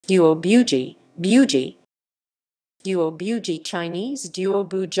Duo Bujie, Bujie. Duo Bujie Chinese, Duo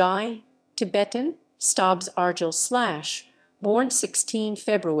Bujie Tibetan, Stobbs Argel / born 16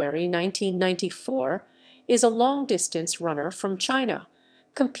 February 1994, is a long-distance runner from China,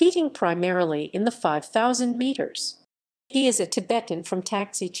 competing primarily in the 5,000 meters. He is a Tibetan from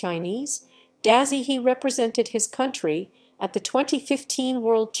Taktse Chinese, Dazi. He represented his country at the 2015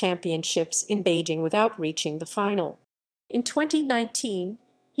 World Championships in Beijing without reaching the final. In 2019,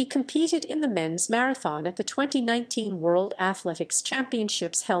 he competed in the men's marathon at the 2019 World Athletics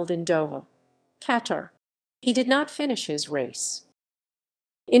Championships held in Doha, Qatar. He did not finish his race.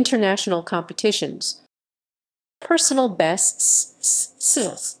 International competitions. Personal bests.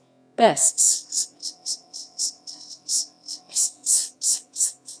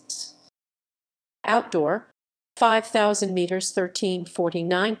 Outdoor, 5,000 meters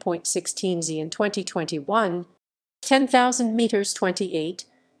 13:49.16 Z in 2021, 10,000 meters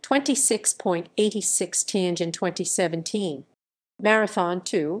 26.86 Tianj in 2017, Marathon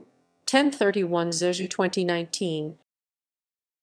 2, 10:31 Zhejiu 2019,